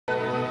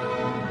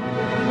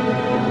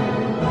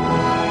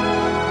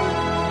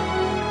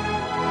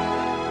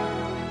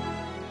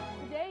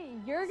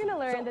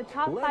the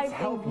top Let's 5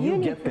 help things you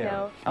need get to there.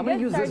 know. I'm going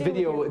to use this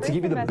video to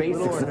give you the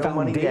basics, the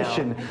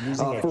foundation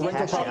for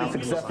rental property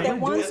success. That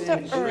wants to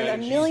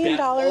earn $1 million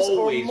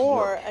or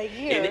more a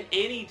year in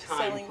any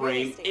time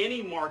frame,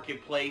 any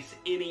marketplace,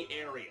 any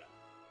area.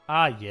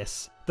 Ah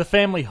yes, the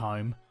family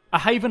home. A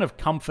haven of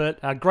comfort,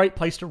 a great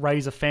place to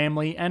raise a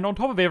family, and on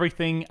top of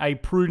everything, a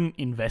prudent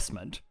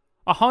investment.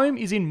 A home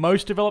is in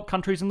most developed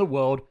countries in the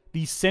world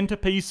the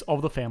centerpiece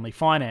of the family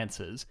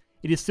finances.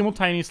 It is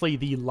simultaneously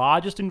the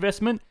largest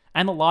investment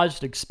and the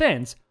largest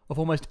expense of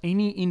almost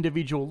any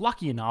individual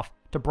lucky enough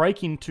to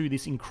break into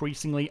this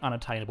increasingly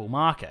unattainable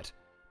market.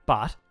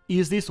 But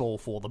is this all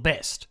for the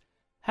best?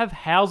 Have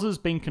houses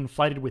been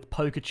conflated with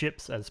poker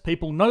chips as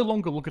people no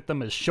longer look at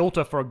them as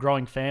shelter for a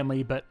growing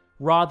family, but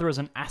rather as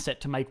an asset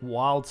to make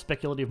wild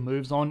speculative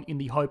moves on in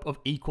the hope of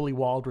equally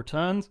wild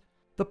returns?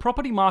 The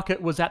property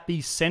market was at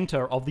the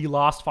centre of the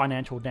last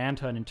financial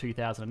downturn in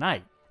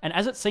 2008, and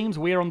as it seems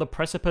we are on the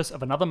precipice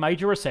of another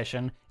major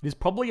recession, it is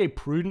probably a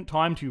prudent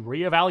time to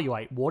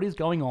reevaluate what is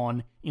going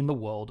on in the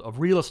world of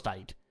real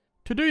estate.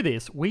 To do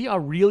this, we are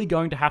really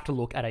going to have to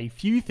look at a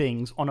few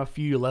things on a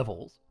few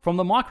levels. From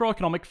the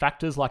microeconomic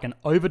factors like an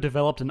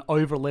overdeveloped and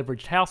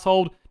over-leveraged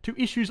household, to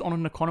issues on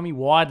an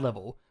economy-wide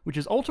level, which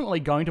is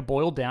ultimately going to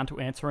boil down to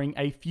answering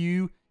a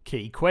few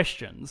key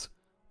questions.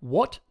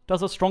 What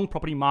does a strong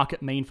property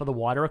market mean for the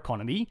wider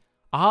economy?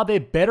 Are there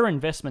better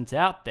investments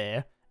out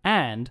there?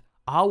 And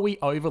are we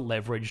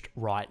over-leveraged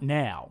right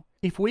now?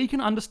 If we can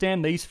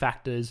understand these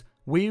factors,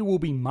 we will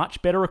be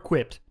much better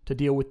equipped to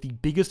deal with the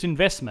biggest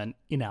investment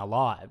in our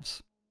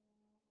lives.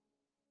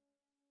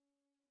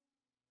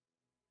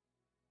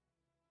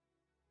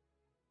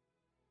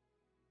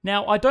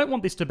 Now, I don't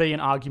want this to be an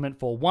argument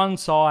for one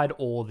side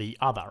or the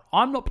other.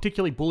 I'm not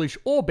particularly bullish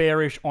or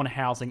bearish on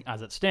housing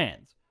as it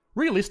stands.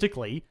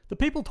 Realistically, the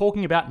people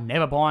talking about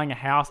never buying a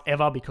house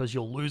ever because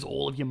you'll lose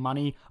all of your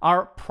money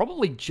are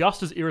probably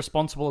just as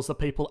irresponsible as the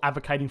people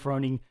advocating for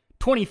owning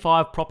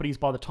 25 properties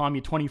by the time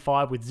you're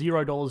 25 with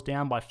 $0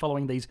 down by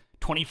following these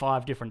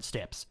 25 different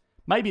steps.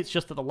 Maybe it's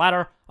just that the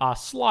latter are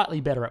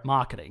slightly better at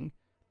marketing.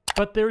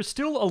 But there is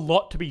still a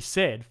lot to be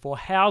said for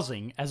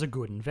housing as a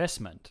good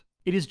investment.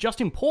 It is just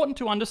important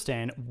to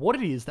understand what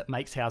it is that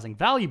makes housing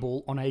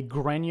valuable on a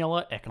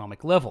granular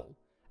economic level.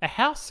 A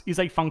house is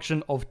a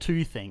function of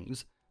two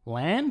things: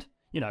 land,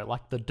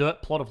 like the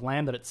dirt plot of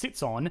land that it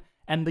sits on,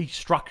 and the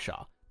structure,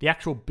 the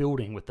actual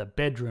building with the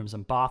bedrooms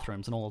and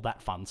bathrooms and all of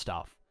that fun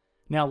stuff.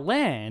 Now,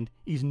 land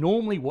is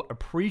normally what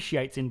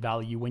appreciates in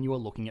value when you are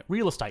looking at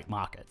real estate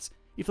markets.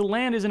 If the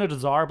land is in a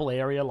desirable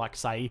area, like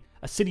say,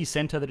 a city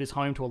centre that is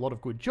home to a lot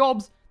of good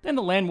jobs, then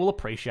the land will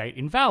appreciate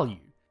in value.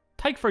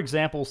 Take for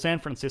example San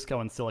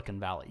Francisco and Silicon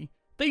Valley.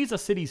 These are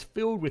cities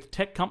filled with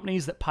tech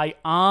companies that pay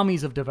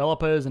armies of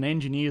developers and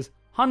engineers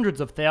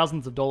hundreds of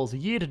thousands of dollars a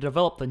year to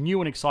develop the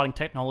new and exciting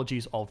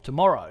technologies of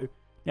tomorrow.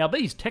 Now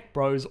these tech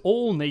bros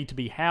all need to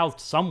be housed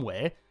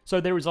somewhere, so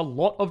there is a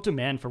lot of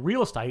demand for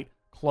real estate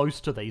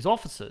close to these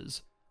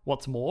offices.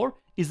 What's more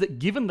is that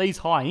given these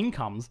high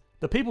incomes,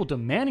 the people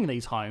demanding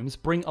these homes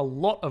bring a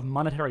lot of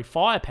monetary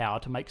firepower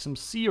to make some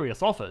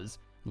serious offers,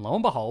 and lo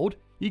and behold,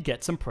 you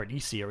get some pretty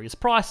serious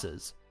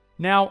prices.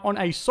 Now, on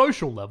a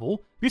social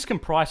level, this can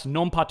price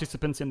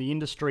non-participants in the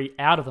industry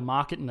out of the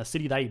market in a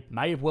city they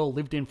may have well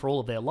lived in for all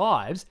of their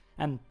lives,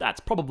 and that's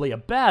probably a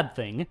bad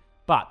thing,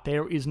 but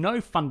there is no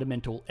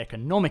fundamental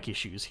economic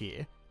issues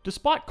here.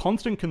 Despite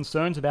constant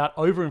concerns about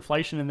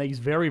overinflation in these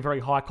very, very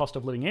high cost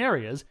of living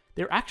areas,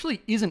 there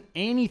actually isn't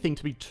anything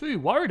to be too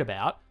worried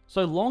about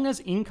so long as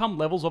income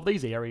levels of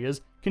these areas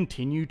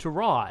continue to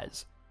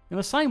rise. In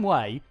the same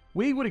way,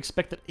 we would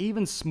expect that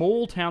even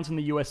small towns in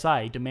the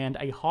USA demand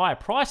a higher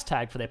price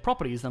tag for their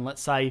properties than,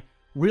 let's say,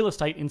 real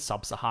estate in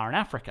sub-Saharan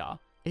Africa.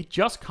 It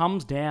just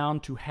comes down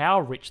to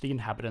how rich the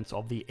inhabitants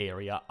of the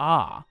area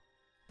are.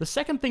 The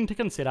second thing to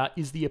consider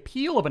is the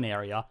appeal of an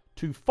area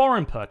to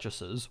foreign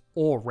purchasers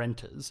or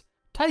renters.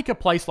 Take a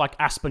place like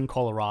Aspen,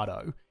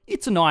 Colorado.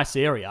 It's a nice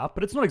area,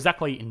 but it's not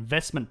exactly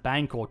investment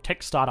bank or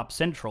tech startup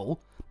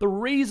central. The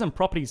reason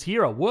properties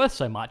here are worth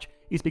so much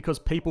is because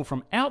people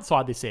from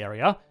outside this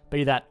area,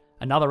 be that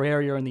another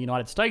area in the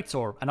United States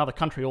or another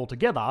country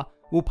altogether,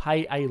 will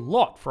pay a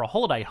lot for a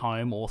holiday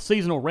home or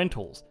seasonal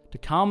rentals to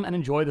come and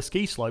enjoy the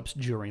ski slopes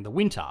during the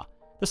winter.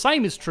 The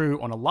same is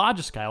true on a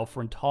larger scale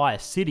for entire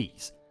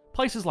cities.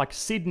 Places like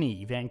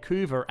Sydney,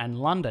 Vancouver, and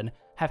London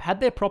have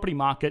had their property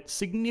market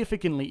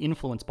significantly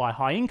influenced by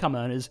high-income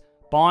earners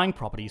buying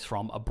properties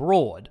from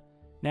abroad.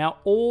 Now,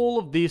 all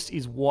of this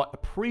is what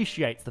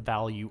appreciates the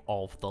value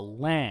of the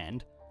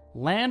land.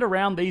 Land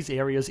around these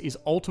areas is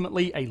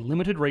ultimately a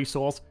limited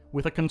resource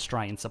with a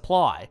constrained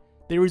supply.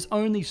 There is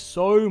only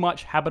so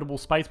much habitable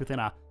space within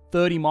a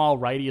 30-mile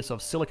radius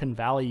of Silicon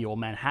Valley or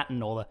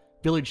Manhattan or the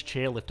village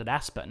chairlift at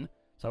Aspen.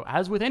 So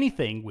as with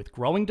anything, with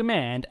growing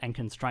demand and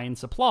constrained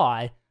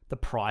supply, the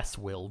price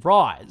will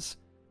rise.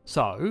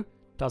 So,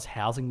 does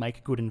housing make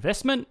a good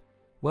investment?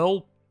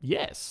 Well,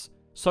 yes.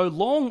 So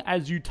long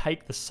as you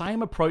take the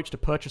same approach to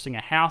purchasing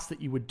a house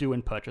that you would do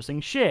in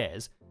purchasing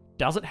shares.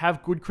 Does it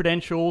have good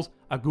credentials,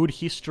 a good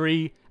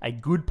history, a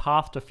good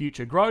path to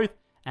future growth,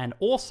 And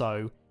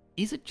also,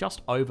 is it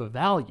just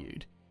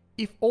overvalued?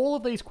 If all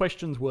of these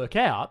questions work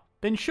out,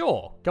 then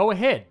sure, go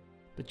ahead.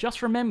 But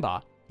just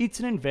remember, it's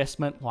an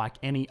investment like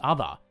any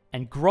other,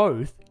 and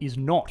growth is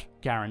not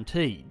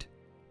guaranteed.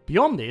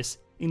 Beyond this,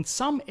 in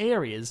some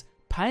areas,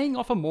 paying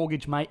off a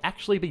mortgage may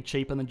actually be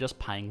cheaper than just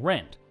paying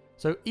rent.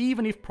 So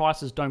even if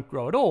prices don't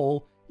grow at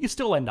all, you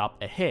still end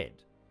up ahead.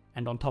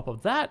 And on top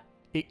of that,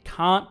 it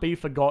can't be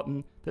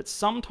forgotten that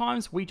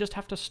sometimes we just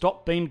have to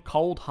stop being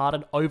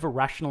cold-hearted,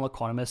 over-rational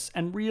economists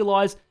and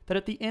realise that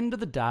at the end of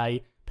the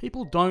day,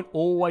 people don't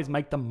always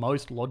make the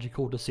most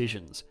logical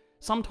decisions.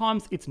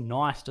 Sometimes it's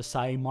nice to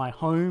say my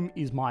home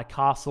is my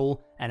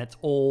castle and it's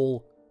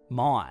all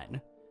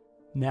mine.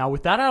 Now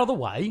with that out of the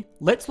way,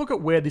 let's look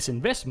at where this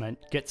investment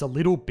gets a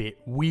little bit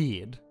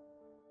weird.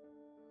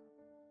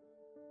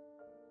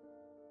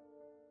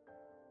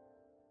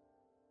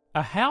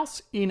 A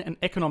house in an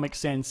economic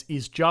sense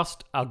is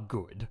just a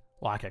good,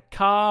 like a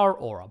car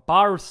or a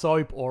bar of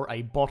soap or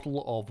a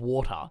bottle of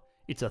water.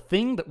 It's a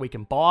thing that we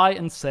can buy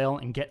and sell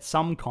and get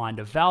some kind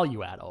of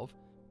value out of,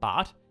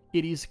 but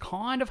it is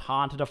kind of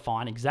hard to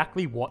define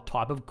exactly what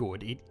type of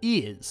good it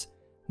is.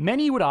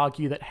 Many would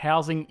argue that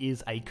housing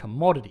is a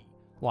commodity,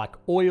 like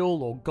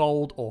oil or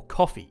gold or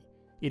coffee.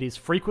 It is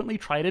frequently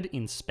traded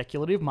in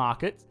speculative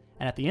markets,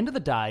 and at the end of the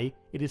day,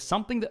 it is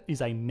something that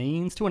is a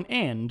means to an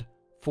end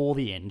for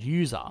the end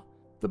user.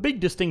 The big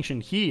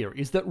distinction here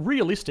is that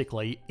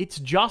realistically, it's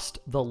just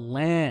the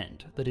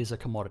land that is a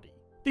commodity.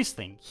 This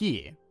thing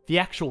here, the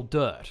actual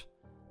dirt.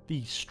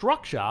 The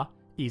structure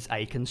is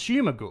a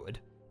consumer good.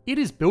 It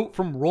is built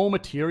from raw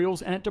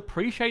materials and it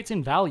depreciates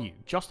in value,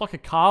 just like a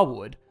car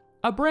would.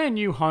 A brand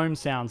new home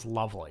sounds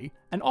lovely,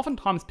 and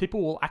oftentimes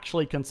people will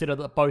actually consider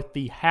that both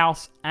the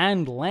house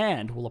and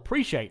land will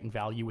appreciate in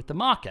value with the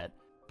market.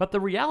 But the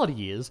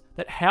reality is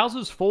that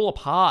houses fall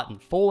apart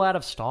and fall out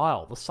of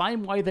style the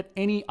same way that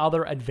any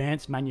other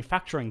advanced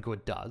manufacturing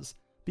good does.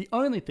 The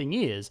only thing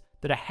is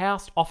that a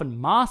house often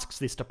masks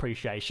this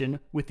depreciation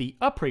with the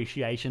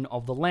appreciation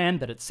of the land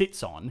that it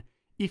sits on.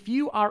 If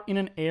you are in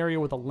an area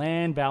where the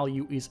land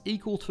value is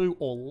equal to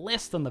or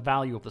less than the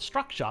value of the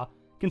structure,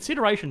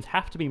 considerations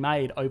have to be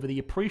made over the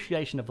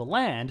appreciation of the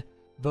land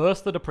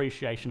versus the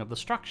depreciation of the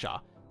structure,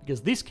 because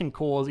this can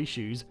cause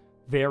issues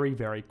very,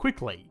 very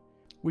quickly.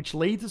 Which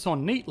leads us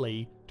on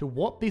neatly to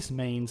what this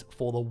means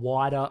for the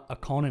wider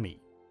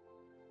economy.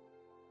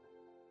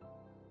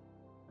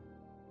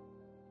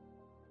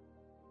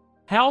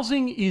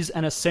 Housing is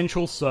an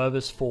essential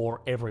service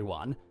for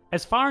everyone.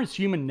 As far as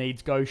human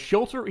needs go,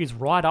 shelter is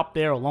right up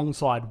there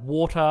alongside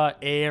water,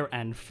 air,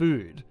 and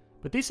food.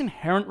 But this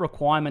inherent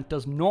requirement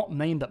does not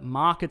mean that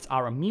markets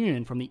are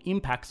immune from the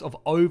impacts of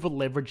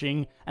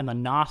over-leveraging and the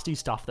nasty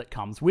stuff that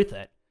comes with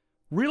it.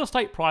 Real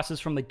estate prices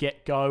from the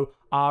get-go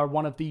are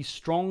one of the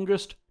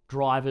strongest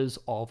drivers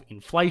of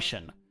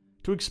inflation.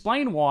 To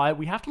explain why,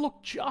 we have to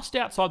look just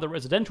outside the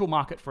residential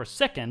market for a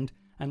second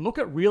and look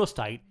at real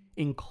estate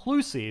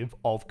inclusive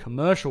of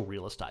commercial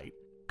real estate.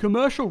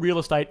 Commercial real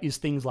estate is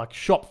things like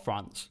shop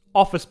fronts,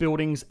 office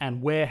buildings,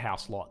 and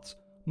warehouse lots.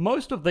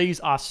 Most of these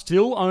are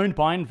still owned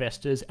by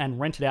investors and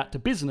rented out to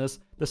business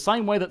the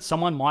same way that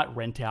someone might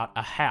rent out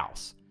a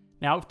house.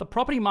 Now, if the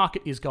property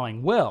market is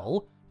going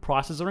well,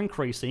 prices are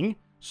increasing,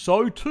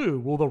 so too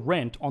will the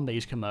rent on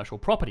these commercial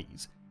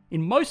properties.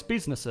 In most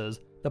businesses,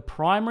 the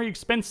primary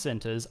expense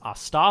centres are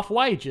staff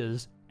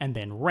wages and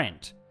then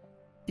rent.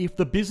 If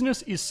the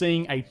business is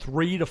seeing a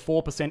 3 to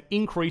 4%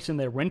 increase in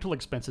their rental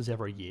expenses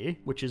every year,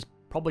 which is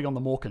probably on the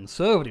more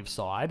conservative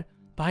side,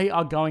 they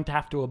are going to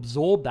have to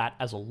absorb that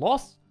as a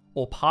loss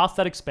or pass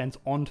that expense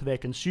on to their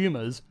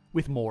consumers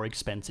with more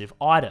expensive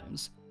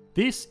items.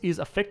 This is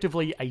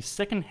effectively a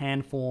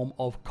second-hand form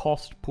of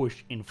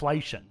cost-push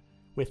inflation,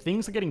 where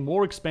things are getting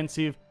more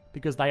expensive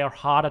because they are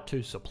harder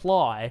to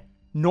supply,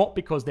 not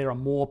because there are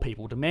more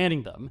people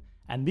demanding them,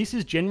 and this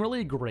is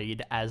generally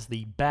agreed as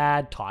the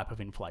bad type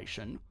of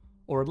inflation,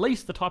 or at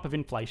least the type of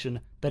inflation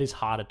that is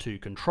harder to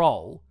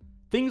control.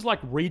 Things like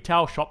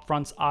retail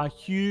shopfronts are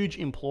huge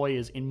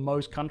employers in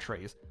most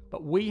countries,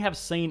 but we have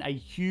seen a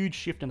huge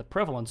shift in the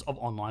prevalence of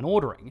online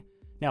ordering.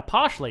 Now,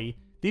 partially,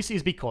 this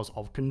is because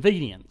of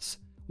convenience.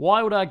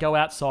 Why would I go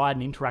outside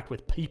and interact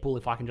with people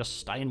if I can just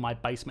stay in my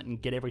basement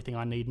and get everything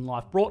I need in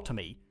life brought to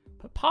me?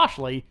 But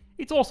partially,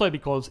 it's also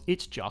because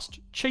it's just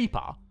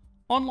cheaper.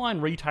 Online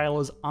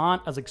retailers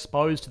aren't as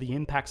exposed to the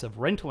impacts of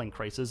rental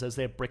increases as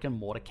their brick and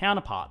mortar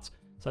counterparts,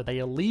 so they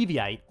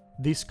alleviate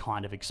this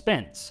kind of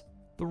expense.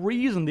 The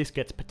reason this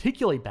gets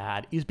particularly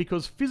bad is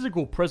because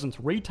physical presence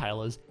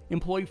retailers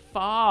employ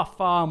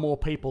far more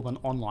people than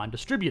online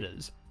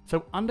distributors,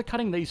 so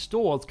undercutting these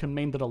stores can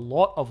mean that a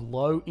lot of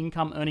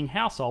low-income earning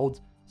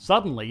households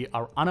suddenly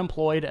are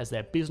unemployed as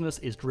their business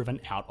is driven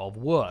out of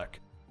work.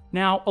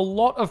 Now, a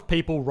lot of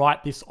people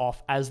write this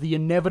off as the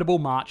inevitable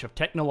march of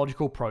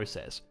technological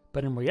process,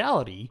 but in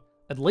reality,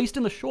 at least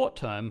in the short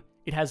term,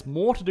 it has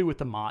more to do with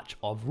the march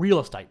of real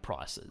estate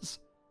prices.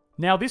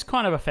 Now, this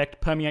kind of effect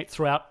permeates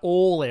throughout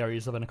all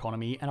areas of an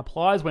economy and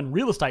applies when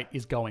real estate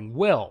is going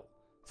well.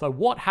 So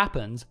what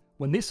happens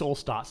when this all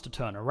starts to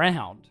turn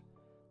around?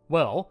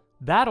 Well,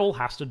 That all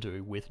has to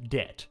do with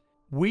debt.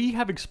 We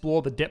have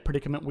explored the debt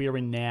predicament we are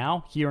in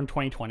now, here in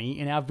 2020,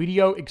 in our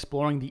video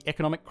exploring the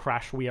economic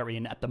crash we are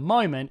in at the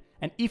moment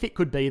and if it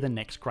could be the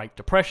next Great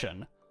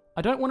Depression.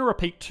 I don't want to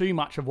repeat too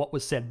much of what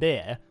was said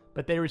there,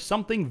 but there is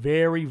something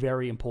very,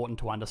 very important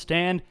to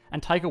understand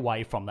and take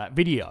away from that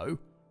video.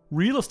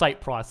 Real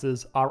estate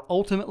prices are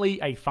ultimately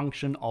a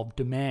function of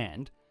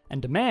demand,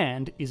 and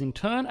demand is in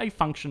turn a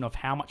function of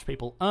how much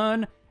people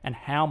earn and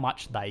how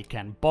much they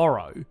can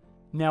borrow.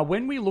 Now,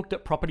 when we looked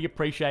at property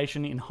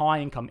appreciation in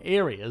high-income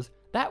areas,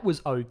 that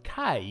was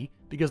okay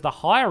because the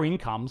higher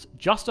incomes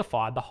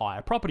justified the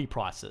higher property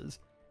prices.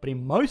 But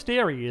in most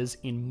areas,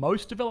 in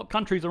most developed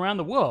countries around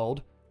the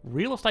world,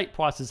 real estate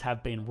prices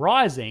have been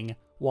rising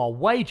while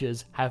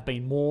wages have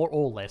been more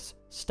or less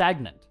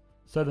stagnant.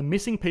 So the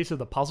missing piece of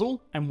the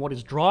puzzle, and what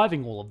is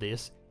driving all of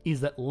this,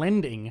 is that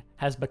lending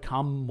has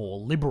become more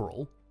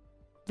liberal.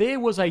 There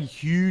was a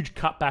huge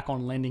cutback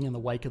on lending in the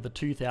wake of the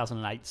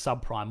 2008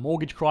 subprime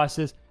mortgage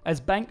crisis, as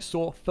banks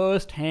saw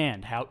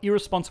firsthand how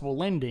irresponsible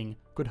lending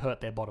could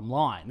hurt their bottom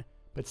line.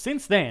 But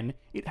since then,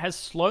 it has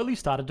slowly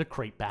started to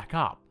creep back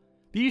up.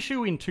 The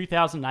issue in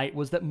 2008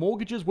 was that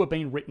mortgages were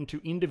being written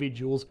to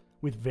individuals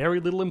with very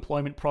little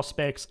employment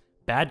prospects,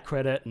 bad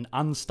credit, and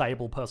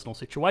unstable personal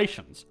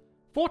situations.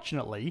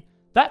 Fortunately,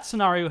 that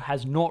scenario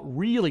has not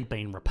really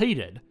been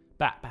repeated,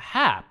 but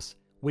perhaps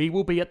we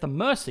will be at the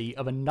mercy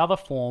of another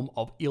form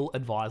of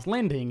ill-advised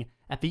lending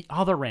at the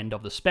other end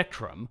of the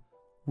spectrum.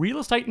 Real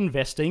estate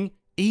investing,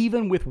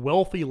 even with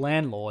wealthy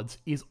landlords,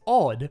 is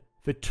odd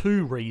for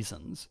two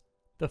reasons.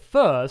 The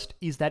first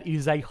is that it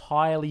is a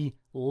highly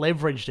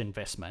leveraged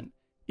investment.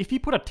 If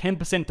you put a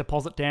 10%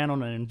 deposit down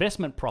on an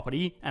investment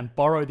property and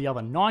borrow the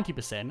other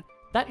 90%,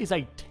 that is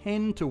a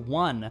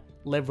 10-to-1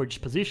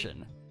 leveraged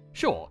position.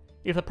 Sure,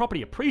 if the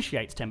property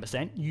appreciates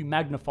 10%, you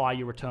magnify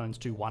your returns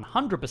to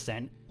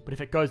 100%, but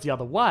if it goes the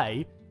other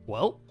way,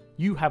 well,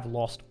 you have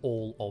lost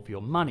all of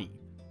your money.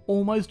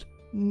 Almost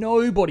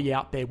nobody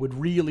out there would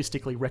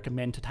realistically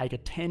recommend to take a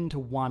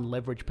 10-to-1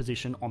 leverage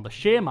position on the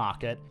share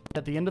market.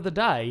 At the end of the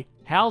day,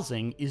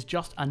 housing is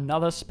just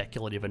another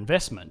speculative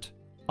investment.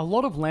 A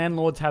lot of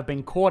landlords have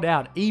been caught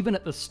out even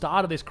at the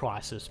start of this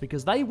crisis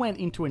because they went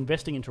into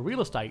investing into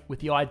real estate with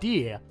the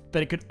idea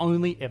that it could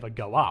only ever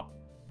go up.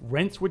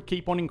 Rents would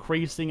keep on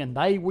increasing and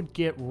they would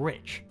get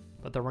rich.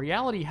 But the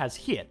reality has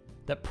hit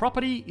that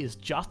property is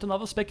just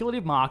another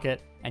speculative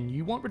market, and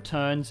you want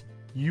returns,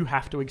 you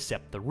have to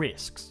accept the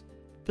risks.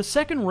 The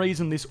second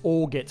reason this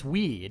all gets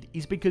weird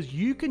is because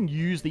you can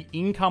use the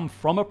income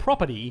from a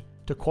property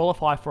to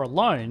qualify for a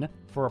loan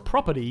for a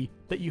property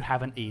that you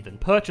haven't even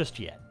purchased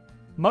yet.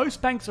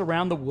 Most banks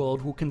around the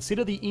world will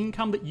consider the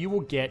income that you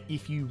will get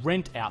if you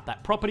rent out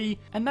that property,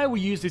 and they will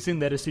use this in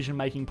their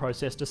decision-making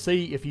process to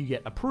see if you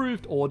get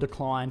approved or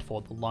declined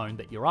for the loan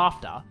that you're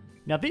after.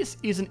 Now, this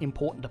isn't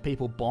important to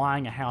people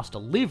buying a house to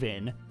live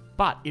in,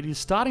 but it is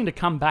starting to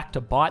come back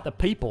to bite the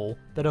people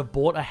that have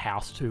bought a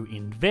house to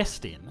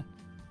invest in.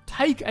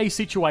 Take a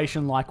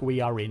situation like we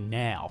are in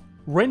now.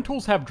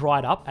 Rentals have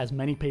dried up as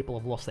many people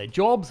have lost their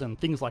jobs and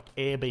things like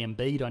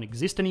Airbnb don't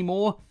exist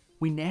anymore.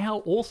 We now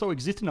also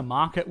exist in a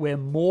market where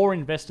more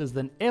investors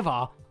than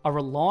ever are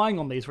relying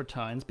on these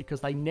returns because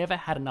they never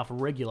had enough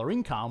regular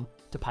income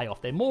to pay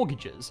off their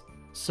mortgages.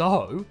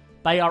 So,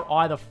 they are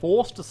either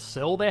forced to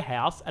sell their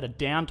house at a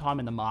downtime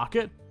in the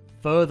market,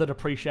 further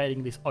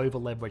depreciating this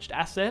over-leveraged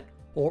asset,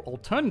 or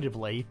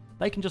alternatively,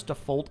 they can just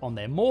default on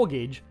their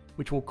mortgage,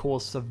 which will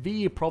cause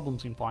severe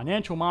problems in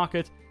financial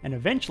markets and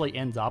eventually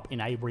ends up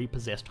in a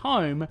repossessed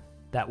home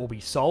that will be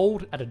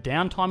sold at a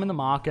downtime in the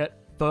market,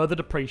 further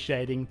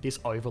depreciating this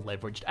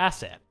over-leveraged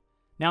asset.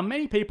 Now,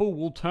 many people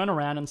will turn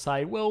around and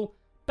say, well,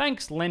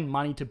 banks lend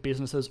money to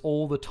businesses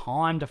all the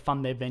time to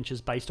fund their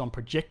ventures based on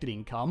projected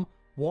income.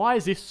 Why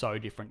is this so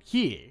different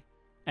here?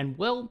 And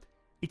well,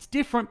 it's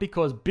different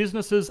because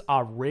businesses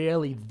are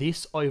rarely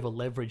this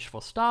over-leveraged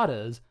for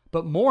starters,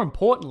 but more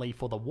importantly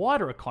for the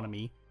wider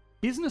economy,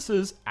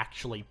 businesses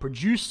actually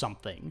produce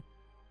something.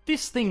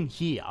 This thing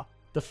here,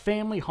 the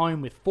family home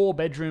with 4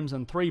 bedrooms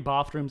and 3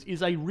 bathrooms,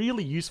 is a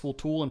really useful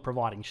tool in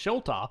providing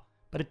shelter,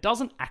 but it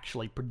doesn't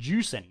actually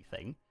produce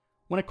anything.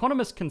 When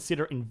economists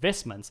consider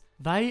investments,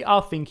 they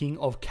are thinking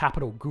of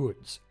capital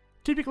goods.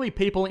 Typically,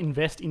 people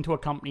invest into a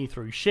company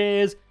through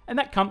shares, and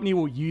that company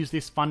will use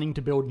this funding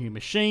to build new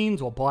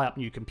machines or buy up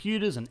new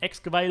computers and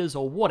excavators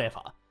or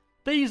whatever.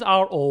 These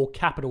are all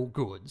capital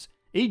goods,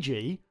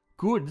 e.g.,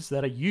 goods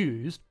that are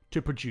used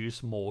to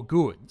produce more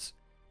goods.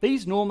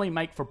 These normally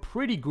make for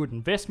pretty good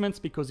investments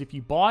because if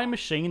you buy a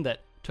machine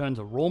that turns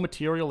a raw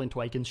material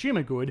into a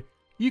consumer good,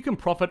 you can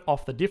profit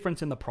off the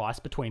difference in the price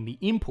between the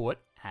input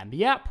and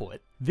the output.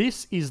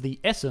 This is the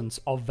essence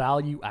of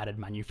value-added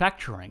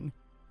manufacturing.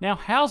 Now,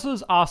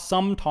 houses are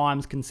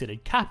sometimes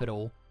considered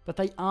capital, but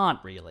they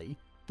aren't really.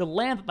 The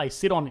land that they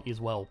sit on is,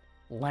 well,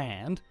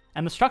 land,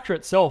 and the structure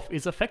itself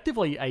is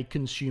effectively a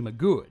consumer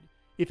good.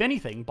 If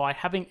anything, by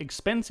having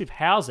expensive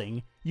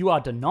housing, you are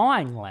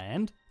denying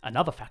land,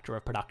 another factor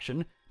of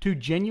production, to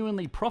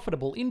genuinely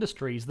profitable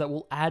industries that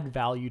will add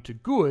value to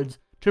goods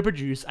to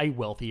produce a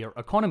wealthier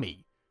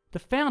economy. The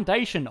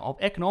foundation of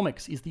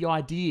economics is the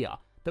idea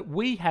that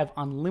we have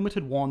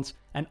unlimited wants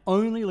and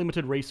only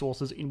limited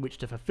resources in which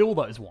to fulfill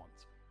those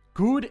wants.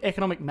 Good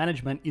economic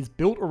management is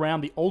built around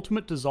the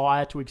ultimate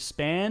desire to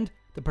expand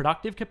the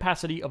productive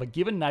capacity of a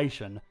given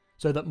nation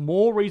so that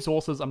more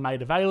resources are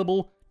made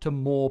available to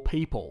more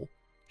people.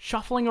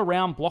 Shuffling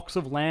around blocks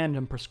of land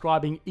and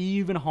prescribing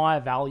even higher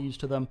values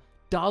to them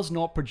does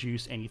not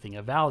produce anything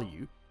of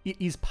value. It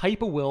is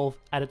paper wealth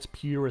at its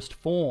purest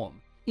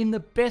form. In the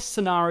best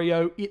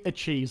scenario, it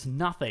achieves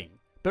nothing.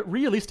 But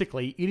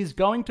realistically, it is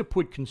going to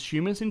put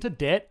consumers into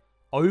debt,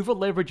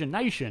 over-leverage a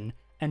nation,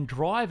 and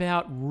drive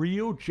out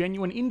real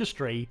genuine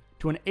industry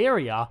to an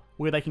area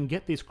where they can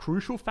get this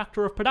crucial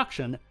factor of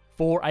production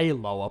for a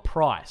lower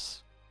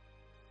price.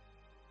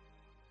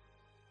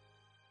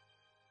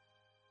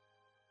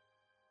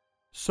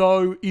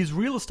 So, is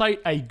real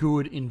estate a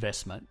good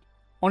investment?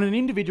 On an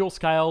individual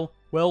scale,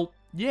 well,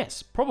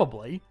 yes,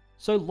 probably,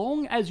 so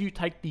long as you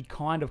take the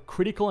kind of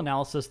critical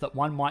analysis that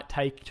one might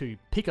take to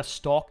pick a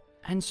stock,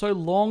 and so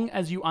long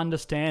as you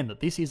understand that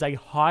this is a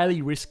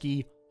highly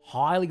risky,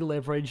 highly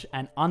leveraged,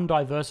 and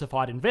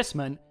undiversified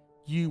investment,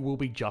 you will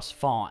be just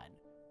fine.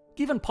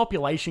 Given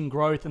population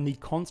growth and the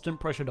constant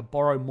pressure to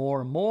borrow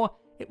more and more,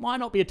 it might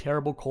not be a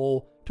terrible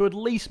call to at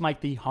least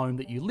make the home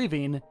that you live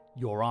in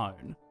your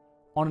own.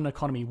 On an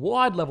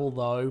economy-wide level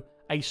though,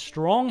 a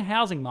strong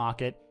housing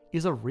market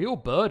is a real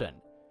burden.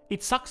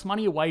 It sucks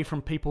money away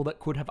from people that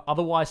could have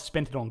otherwise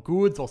spent it on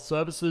goods or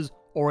services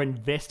or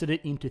invested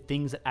it into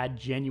things that add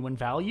genuine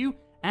value,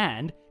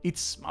 and it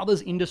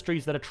smothers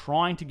industries that are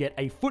trying to get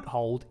a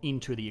foothold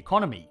into the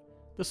economy.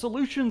 The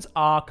solutions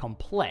are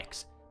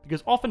complex,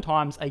 because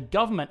oftentimes a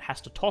government has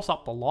to toss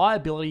up the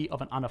liability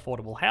of an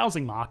unaffordable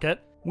housing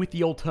market, with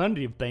the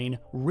alternative being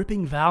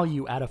ripping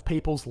value out of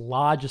people's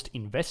largest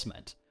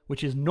investment,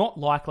 which is not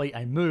likely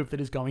a move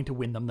that is going to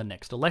win them the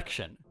next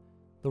election.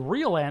 The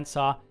real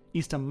answer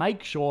is to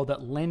make sure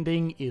that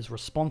lending is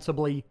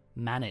responsibly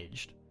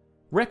managed.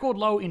 Record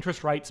low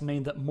interest rates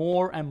mean that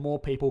more and more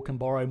people can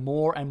borrow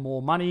more and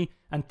more money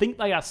and think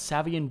they are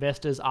savvy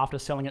investors after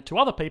selling it to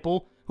other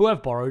people who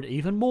have borrowed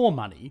even more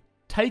money.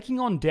 Taking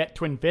on debt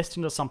to invest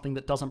into something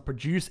that doesn't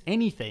produce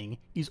anything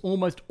is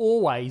almost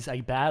always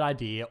a bad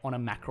idea on a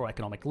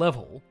macroeconomic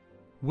level.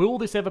 Will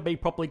this ever be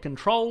properly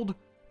controlled?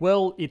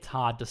 Well, it's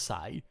hard to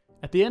say.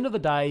 At the end of the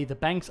day, the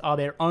banks are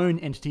their own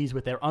entities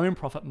with their own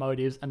profit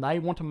motives, and they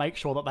want to make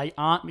sure that they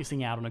aren't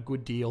missing out on a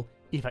good deal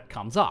if it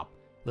comes up.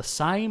 The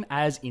same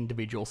as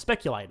individual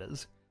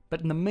speculators.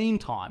 But in the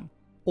meantime,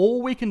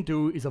 all we can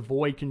do is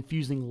avoid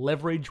confusing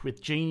leverage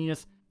with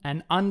genius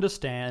and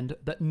understand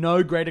that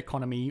no great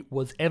economy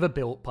was ever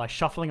built by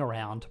shuffling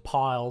around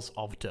piles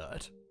of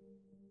dirt.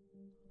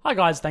 Hi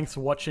guys, thanks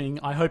for watching.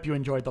 I hope you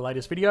enjoyed the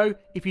latest video.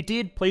 If you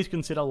did, please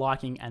consider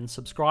liking and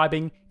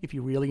subscribing. If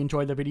you really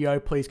enjoyed the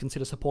video, please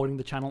consider supporting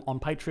the channel on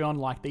Patreon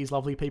like these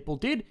lovely people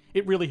did.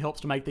 It really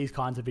helps to make these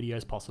kinds of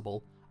videos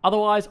possible.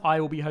 Otherwise,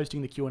 I will be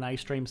hosting the Q&A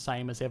stream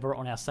same as ever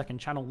on our second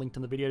channel linked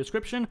in the video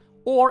description,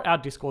 or our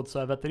Discord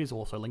server that is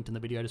also linked in the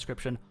video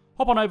description.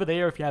 Hop on over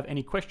there if you have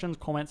any questions,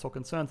 comments, or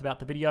concerns about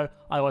the video.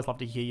 I always love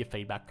to hear your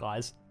feedback,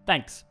 guys.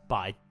 Thanks,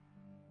 bye.